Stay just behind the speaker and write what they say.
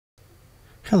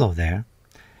Hello there.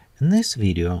 In this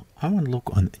video, I want to look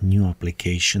on a new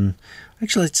application.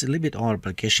 Actually, it's a little bit old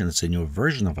application. It's a new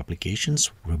version of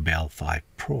applications, Rebelle 5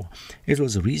 Pro. It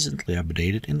was recently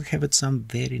updated and have some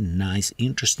very nice,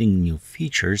 interesting new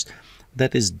features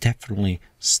that is definitely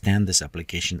stand this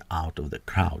application out of the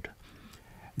crowd.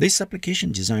 This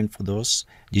application designed for those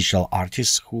digital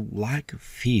artists who like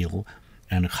feel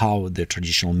and how the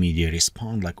traditional media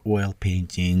respond, like oil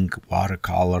painting,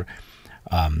 watercolor,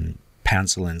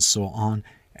 pencil, and so on,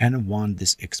 and want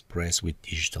this expressed with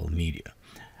digital media.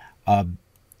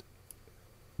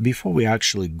 Before we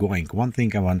actually going, one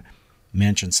thing I want to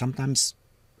mention, sometimes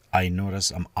I notice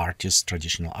some artists,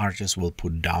 traditional artists, will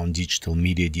put down digital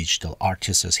media, digital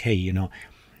artists as, hey,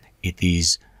 it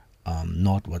is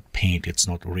not what paint, it's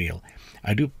not real.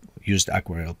 I do use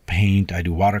aquarelle paint, I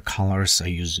do watercolors,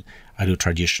 I do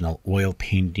traditional oil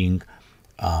painting.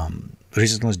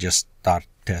 Recently just start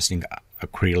testing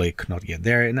acrylic, not yet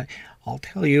there, and I'll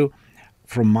tell you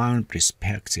from my own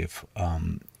perspective,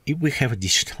 if we have a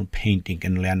digital painting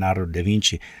and Leonardo da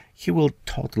Vinci, he will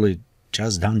totally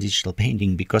just done digital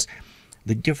painting, because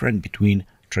the difference between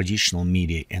traditional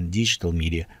media and digital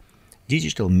media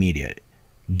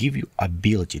give you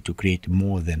ability to create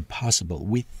more than possible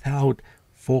without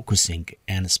focusing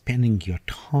and spending your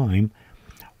time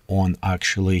on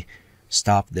actually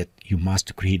stuff that you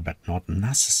must create but not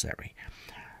necessary.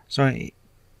 So,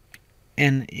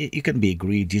 and you can be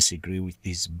agree, disagree with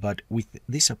this, but with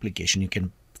this application, you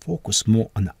can focus more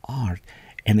on the art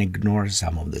and ignore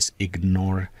some of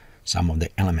the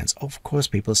elements. Of course,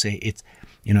 people say it's,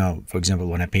 for example,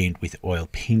 when I paint with oil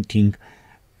painting,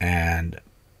 and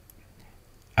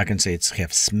I can say it's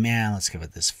have smell, it's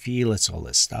have this feel, it's all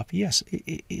this stuff. Yes,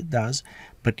 it does.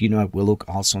 But we look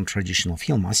also on traditional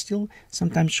film. I still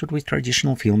sometimes shoot with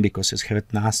traditional film because it's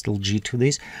have nostalgia to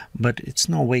this, but it's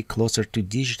no way closer to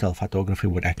digital photography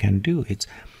what I can do. It's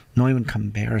not even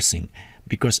comparison,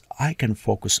 because I can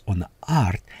focus on the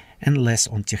art and less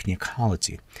on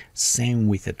technicality. Same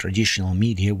with the traditional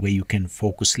media, where you can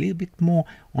focus a little bit more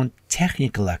on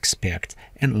technical aspect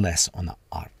and less on the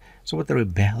art. So what the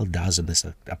Rebelle does in this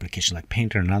application, like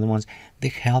Painter and other ones, they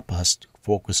help us to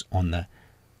focus on the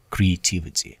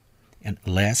creativity and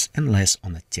less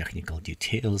on the technical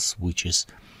details, which is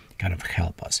kind of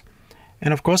help us.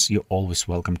 And of course, you're always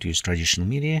welcome to use traditional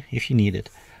media if you need it.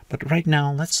 But right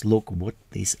now, let's look what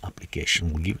this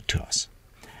application will give to us.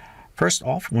 First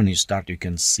off, when you start, you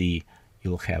can see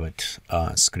you'll have it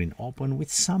screen open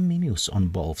with some menus on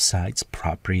both sides,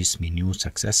 properties, menus,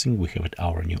 accessing. We have it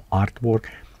our new artwork,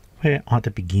 where at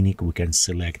the beginning we can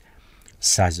select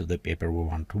size of the paper we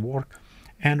want to work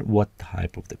and what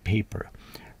type of the paper.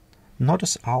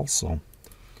 Notice also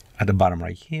at the bottom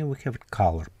right here we have a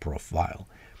color profile,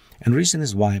 and reason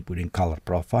is why I put in color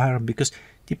profile, because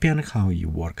depending how you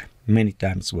work, many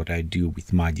times what I do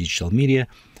with my digital media,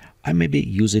 I maybe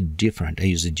use it different. I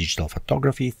use a digital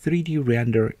photography, 3D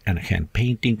render, and hand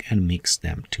painting, and mix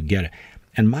them together.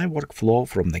 And my workflow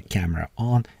from the camera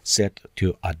on set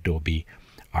to Adobe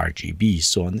RGB.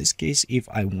 So in this case, if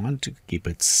I want to keep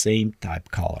it same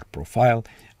type color profile,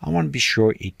 I want to be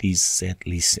sure it is set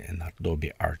list in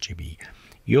Adobe RGB.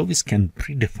 You always can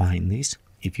predefine this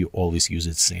if you always use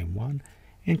the same one,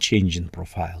 and change in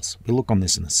profiles. We'll look on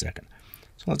this in a second.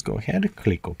 So let's go ahead and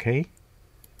click OK.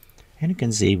 And you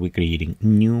can see we're creating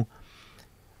new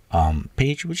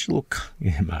page, which look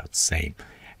about the same.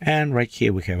 And right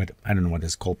here we have it, I don't know what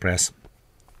it's called, press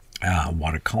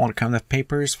watercolor kind of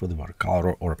papers for the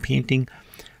watercolor or painting.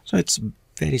 So it's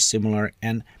very similar.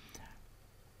 And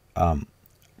to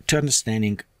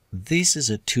understanding, this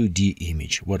is a 2D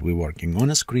image. What we're working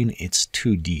on a screen, it's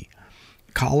 2D.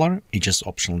 Color is just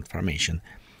optional information.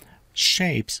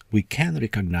 Shapes we can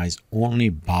recognize only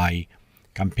by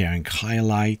comparing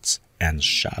highlights and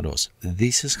shadows.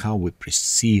 This is how we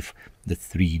perceive the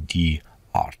 3D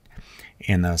art.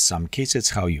 In some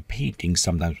cases, how you're painting,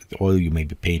 sometimes with oil you may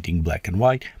be painting black and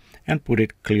white and put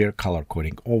it clear color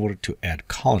coding over to add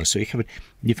color. So you have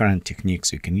different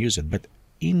techniques you can use it. But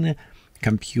in a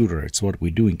computer, it's what we're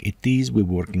doing. We're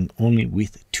working only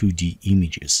with 2D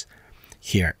images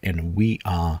here, and we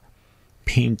are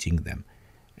painting them.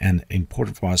 And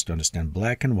important for us to understand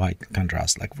black and white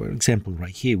contrast. Like for example,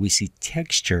 right here we see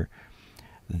texture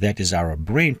that is our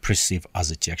brain perceive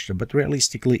as a texture, but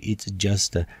realistically it's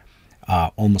just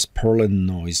almost pearline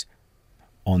noise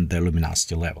on the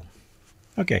luminosity level.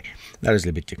 Okay, that is a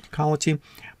little bit technicality,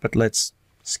 but let's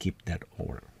skip that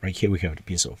over. Right here we have a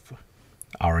piece of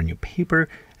our new paper,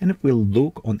 and if we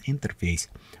look on interface,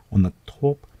 on the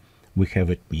top we have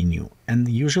a menu, and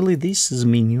usually this is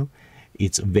menu,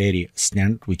 it's very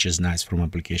standard, which is nice from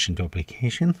application to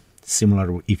application.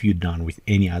 similar if you're done with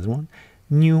any other one.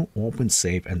 New, open,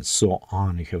 save, and so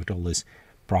on. You have all these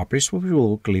properties, which we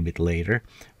will look a little bit later.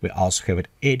 We also have it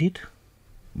edit,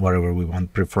 wherever we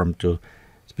want, perform to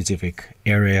specific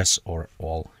areas or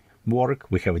all work.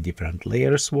 We have different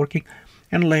layers working,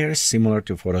 and layers similar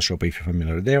to Photoshop if you're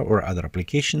familiar there, or other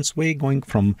applications. We're going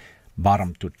from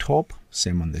bottom to top.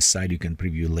 Same on this side, you can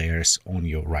preview layers on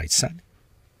your right side.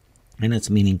 And it's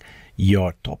meaning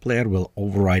your top layer will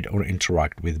override or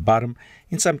interact with bottom.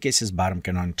 In some cases, bottom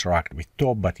cannot interact with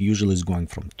top, but usually it's going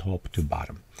from top to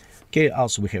bottom. Okay,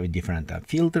 also we have different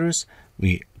filters.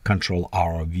 We control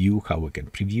our view, how we can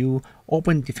preview,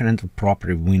 open different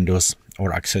property windows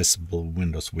or accessible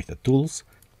windows with the tools.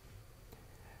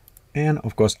 And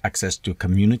of course, access to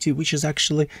community, which is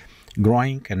actually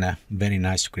growing and very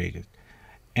nice to create it.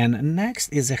 And next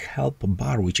is a help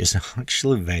bar, which is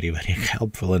actually very, very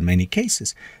helpful in many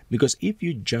cases, because if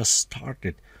you just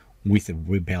started with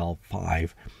Rebelle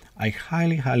 5, I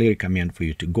highly recommend for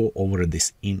you to go over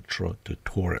this intro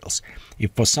tutorials.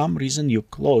 If for some reason you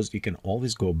closed, you can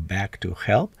always go back to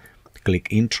help, click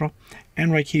intro,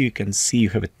 and right here you can see you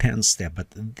have a 10-step, but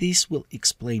this will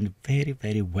explain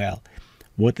very well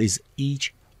what is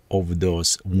each of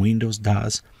those windows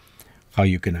does, how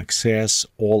you can access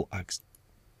all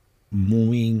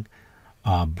moving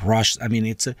brush. I mean,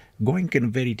 it's going in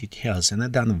very details, and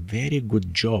I've done a very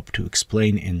good job to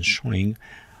explain and showing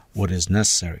what is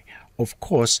necessary. Of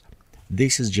course,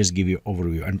 this is just give you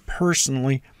overview, and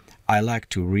personally I like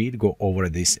to read, go over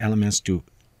these elements to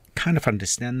kind of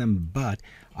understand them, but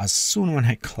as soon when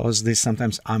I close this,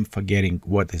 sometimes I'm forgetting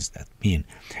what does that mean,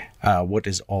 what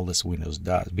is all this Windows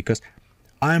does, because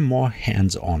I'm more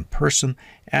hands-on person,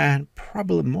 and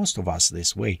probably most of us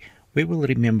this way. We will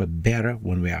remember better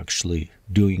when we're actually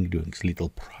doing little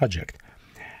project.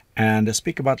 And to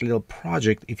speak about little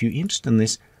project, if you're interested in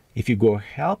this, if you go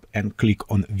help and click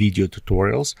on video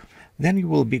tutorials, then you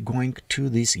will be going to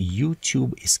this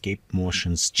YouTube Escape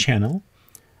Motions channel.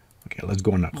 Okay, let's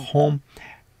go on home,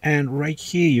 and right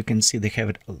here you can see they have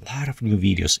a lot of new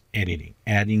videos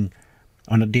adding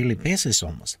on a daily basis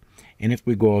almost. And if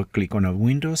we go click on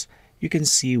Windows, you can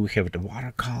see we have the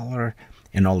watercolor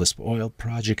and all this oil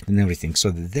project and everything,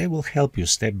 so that they will help you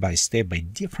step by step by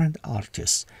different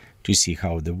artists to see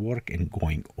how they work and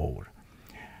going over.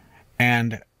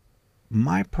 And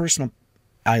my personal,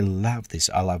 I love this,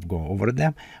 I love going over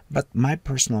them, but my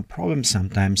personal problem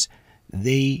sometimes,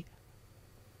 they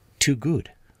too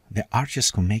good. The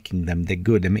artists who making them, they're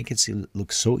good, they make it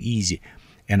look so easy,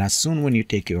 and as soon when you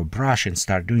take your brush and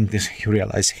start doing this, you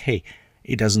realize, hey,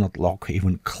 it does not look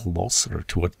even closer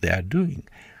to what they are doing.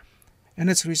 And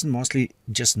it's reason mostly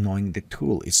just knowing the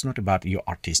tool. It's not about your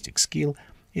artistic skill,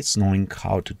 it's knowing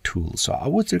how to tool. So I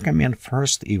would recommend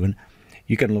first, even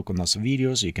you can look on those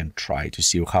videos, you can try to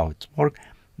see how it works,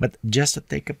 but just to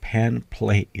take a pen,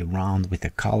 play around with the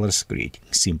colors, creating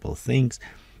simple things.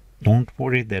 Don't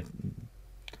worry that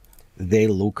they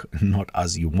look not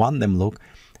as you want them look.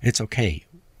 It's okay.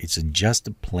 It's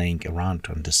just playing around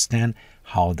to understand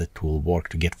how the tool works,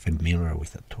 to get familiar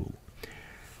with the tool.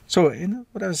 So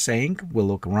what I was saying, we'll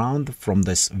look around from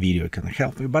this video, it can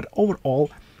help you, but overall,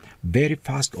 very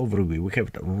fast overview. We have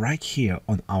it right here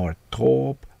on our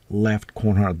top left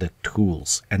corner, the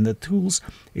tools. And the tools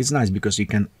is nice because you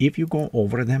can, if you go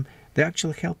over them, they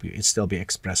actually help you. It still be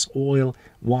express oil,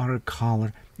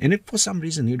 watercolor, and if for some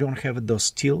reason you don't have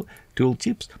those tool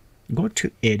tips, go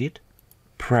to edit,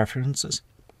 preferences,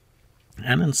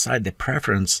 and inside the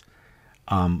preference,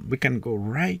 we can go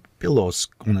right below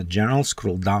on a general,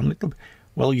 scroll down a little bit.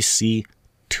 Well, you see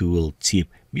tool tip.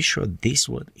 Be sure this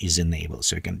one is enabled,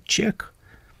 so you can check,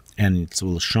 and it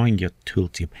will showing your tool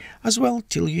tip as well.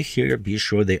 Till you here, be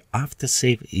sure the after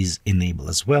save is enabled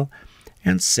as well,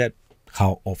 and set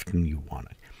how often you want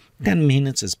it. 10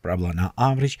 minutes is probably an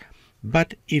average,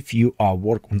 but if you are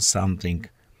work on something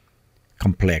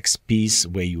complex piece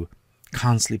where you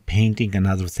constantly painting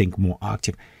another thing more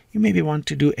active, you maybe want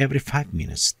to do every 5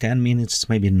 minutes. 10 minutes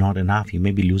maybe not enough. You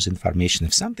maybe lose information.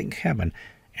 If something happen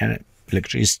and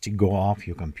electricity go off,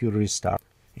 your computer restart,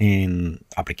 in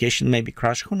application maybe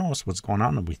crash, who knows what's going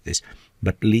on with this,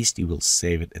 but at least you will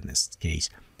save it in this case.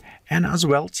 And as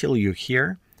well, till you're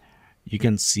here, you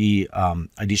can see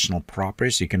additional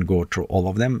properties. You can go through all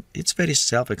of them. It's very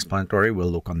self-explanatory. We'll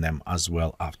look on them as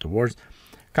well afterwards.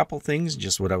 Couple things,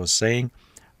 just what I was saying.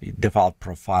 Default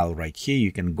profile right here,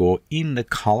 you can go in the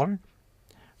color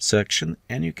section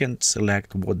and you can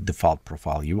select what default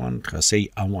profile you want. Say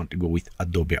I want to go with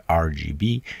Adobe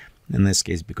RGB in this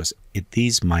case, because it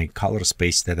is my color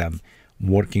space that I'm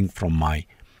working from my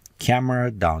camera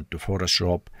down to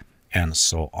Photoshop and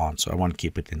so on. So I want to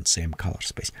keep it in the same color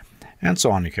space, and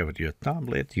so on. You have it your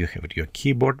tablet, you have it your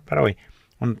keyboard. By the way,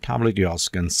 on the tablet you also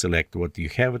can select what you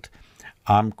have it.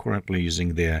 I'm currently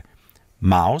using the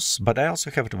mouse, but I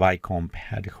also have a Wacom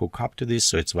pad hook up to this,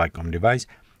 so it's Wacom device.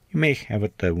 You may have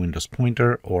it a Windows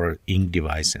pointer or ink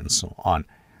device and so on.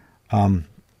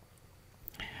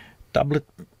 Tablet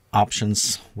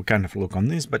options, we kind of look on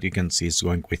this, but you can see it's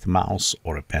going with mouse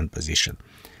or a pen position.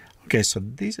 Okay, so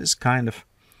this is kind of,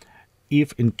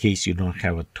 if in case you don't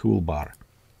have a toolbar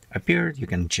appeared, you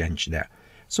can change that.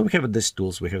 So we have these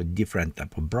tools, we have a different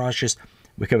type of brushes,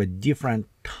 we have a different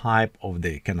type of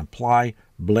they can apply,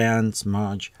 blend,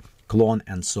 smudge, clone,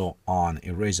 and so on,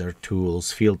 eraser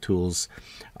tools, fill tools,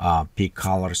 pick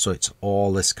color. So it's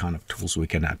all this kind of tools we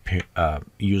can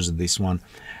use this one.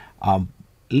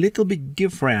 Little bit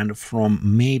different from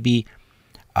maybe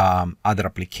other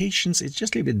applications. It's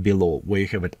just a little bit below where you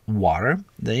have it water.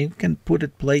 Then you can put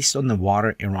it placed on the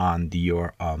water around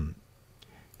your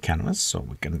canvas. So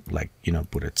we can, like, you know,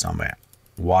 put it somewhere,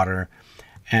 water.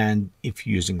 And if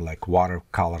you're using like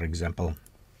watercolor example,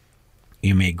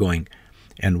 you may going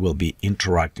and will be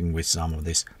interacting with some of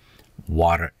these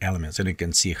water elements, and you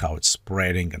can see how it's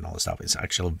spreading and all this stuff. It's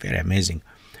actually very amazing.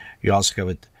 You also have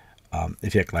it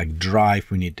effect like dry.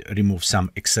 If we need to remove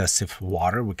some excessive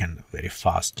water, we can very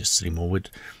fast just remove it,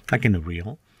 like in a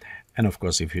reel. And of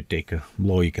course, if you take a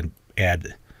blow, you can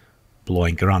add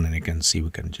blowing around, and you can see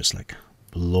we can just like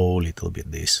blow a little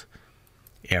bit this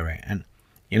area. And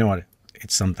you know what?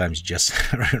 It's sometimes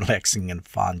just relaxing and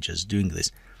fun just doing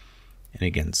this. And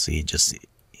you can see just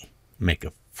make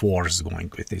a force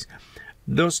going with this.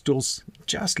 Those tools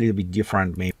just a little bit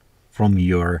different maybe from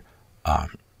your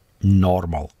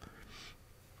normal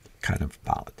kind of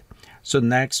palette. So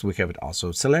next we have it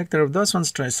also selector. Those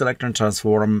ones, select and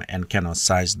transform and canvas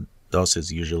size. Those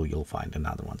is usually you'll find in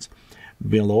other ones.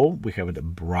 Below we have the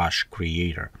brush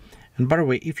creator. And by the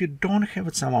way, if you don't have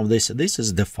it, some of this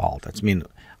is default. That means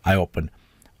I open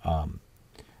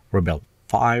Rebelle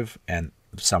 5 and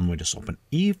some Windows open.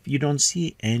 If you don't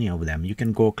see any of them, you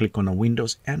can go click on the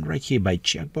Windows, and right here by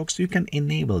checkbox you can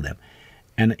enable them.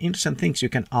 And interesting things, you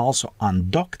can also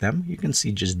undock them. You can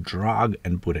see just drag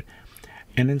and put it.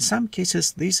 And in some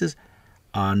cases this is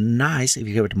nice if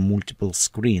you have it multiple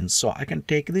screens. So I can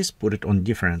take this, put it on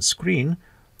different screen,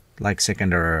 like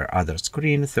second or other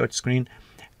screen, third screen,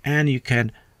 and you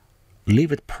can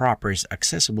leave it properties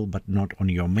accessible but not on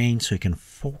your main, so you can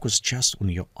focus just on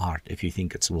your art if you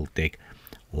think it will take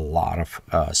a lot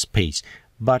of space.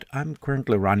 But I'm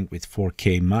currently running with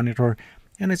 4K monitor,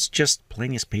 and it's just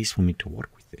plenty of space for me to work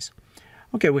with this.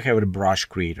 Okay, we have a brush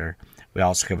creator. We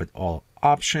also have it all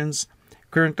options.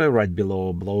 Currently right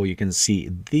below you can see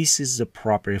this is the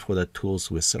property for the tools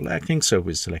we're selecting. So if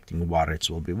we're selecting water, it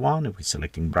will be 1. If we're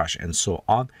selecting brush and so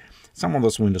on, some of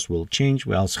those windows will change.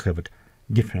 We also have a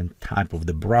different type of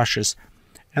the brushes,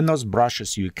 and those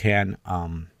brushes you can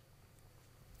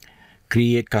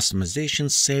create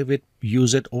customizations, save it,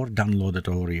 use it, or download it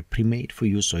already pre-made for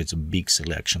you. So it's a big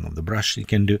selection of the brush you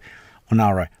can do. On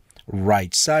our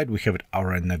right side we have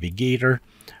our navigator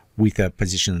with a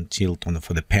position tilt on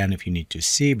for the pen if you need to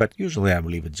see, but usually I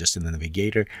will leave it just in the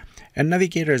navigator. And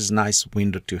navigator is a nice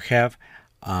window to have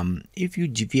if you're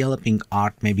developing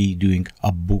art, maybe doing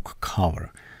a book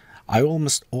cover. I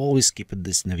almost always keep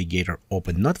this navigator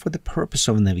open, not for the purpose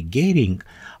of navigating,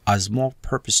 as more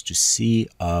purpose to see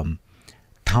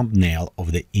thumbnail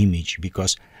of the image,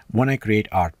 because when I create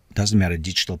art, doesn't matter,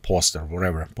 digital poster,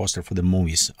 whatever, poster for the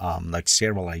movies, like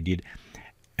several I did,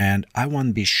 and I want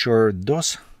to be sure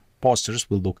those posters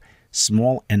will look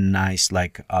small and nice,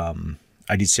 like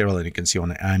I did several, and you can see on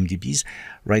the IMDb's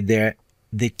right there,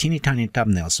 the teeny tiny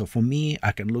thumbnails. So for me,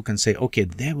 I can look and say, okay,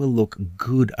 they will look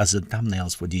good as a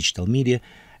thumbnails for digital media.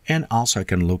 And also I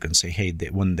can look and say, hey,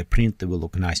 when they print, they will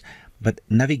look nice. But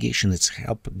navigation is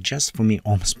help just for me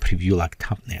almost preview like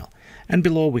thumbnail. And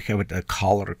below we have a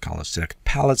color select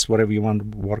palettes, whatever you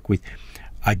want to work with,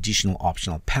 additional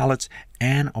optional palettes.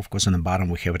 And of course on the bottom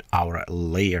we have our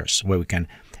layers, where we can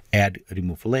add,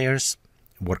 remove layers,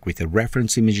 work with the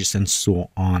reference images and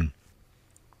so on.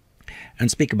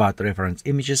 And speak about reference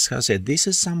images, I said this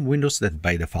is some windows that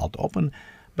by default open,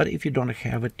 but if you don't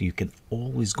have it, you can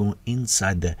always go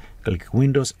inside the click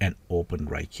windows and open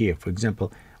right here. For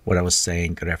example, what I was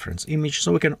saying, reference image,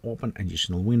 so we can open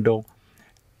additional window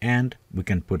and we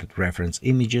can put it reference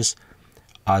images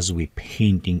as we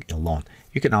painting alone.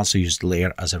 You can also use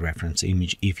layer as a reference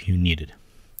image if you need it.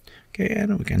 Okay,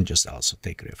 and we can just also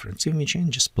take reference image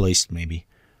and just place it maybe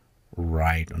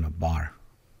right on a bar.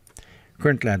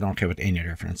 Currently I don't have any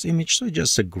reference image, so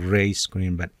just a gray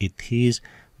screen, but it is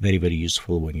very, very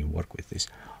useful when you work with this.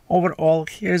 Overall,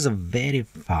 here's a very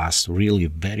fast, really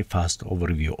very fast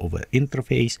overview of the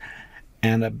interface.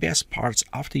 And the best parts,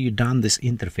 after you've done this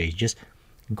interface, just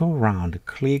go around,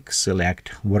 click, select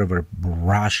whatever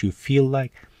brush you feel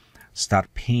like,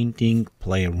 start painting,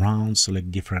 play around,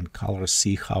 select different colors,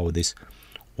 see how this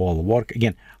all work.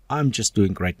 Again, I'm just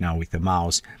doing right now with the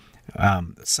mouse.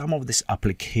 Some of this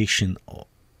application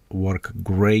work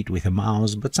great with a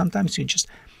mouse, but sometimes you just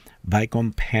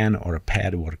Wacom pen or a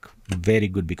pad work very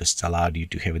good because it's allowed you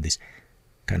to have this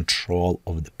control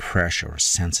of the pressure,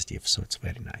 sensitive, so it's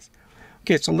very nice.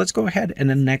 Okay, so let's go ahead,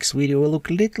 and in the next video we'll look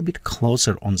a little bit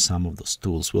closer on some of those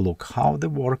tools. We'll look how they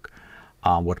work,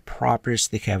 what properties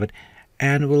they have it,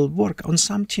 and we'll work on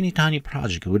some teeny tiny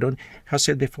project. We don't, as I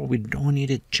said before, we don't need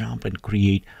to jump and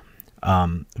create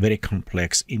very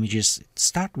complex images.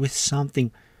 Start with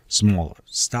something smaller.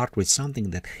 Start with something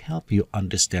that help you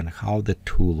understand how the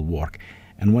tool work.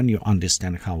 And when you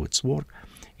understand how it's work,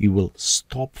 you will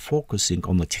stop focusing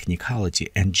on the technicality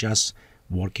and just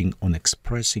working on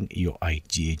expressing your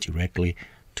idea directly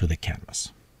to the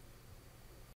canvas.